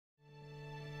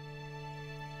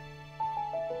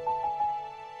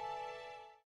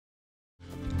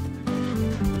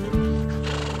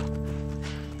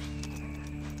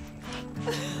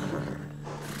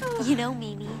know,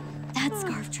 Mimi, that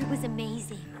scarf trick was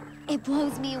amazing. It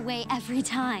blows me away every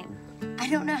time. I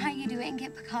don't know how you do it and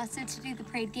get Picasso to do the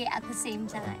parade gate at the same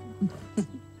time.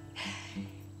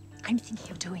 I'm thinking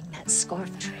of doing that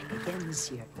scarf trick again this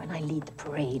year when I lead the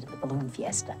parade at the balloon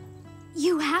fiesta.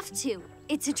 You have to.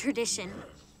 It's a tradition.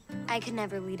 I could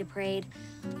never lead a parade.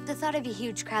 The thought of a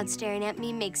huge crowd staring at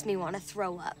me makes me want to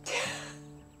throw up.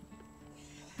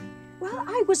 Well,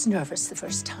 I was nervous the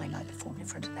first time I performed in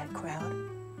front of that crowd.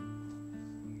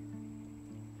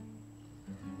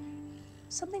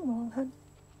 Something wrong, hon?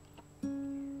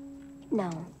 No.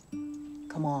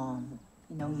 Come on.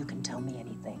 You know you can tell me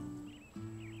anything.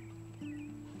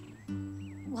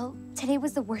 Well, today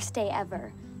was the worst day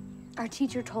ever. Our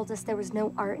teacher told us there was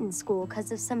no art in school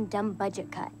because of some dumb budget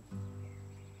cut.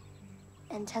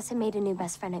 And Tessa made a new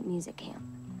best friend at music camp.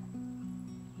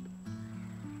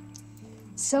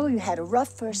 So you had a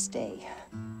rough first day,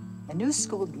 a new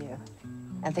school year,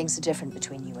 and things are different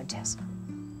between you and Tessa.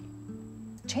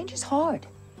 Change is hard.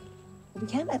 We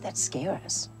can't let that scare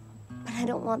us. But I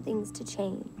don't want things to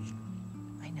change.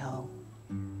 I know.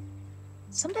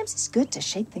 Sometimes it's good to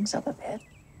shake things up a bit.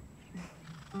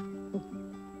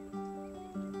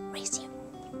 Raise you.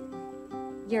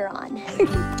 You're on.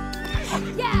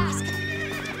 Yeah!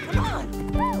 Come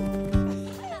on! Woo!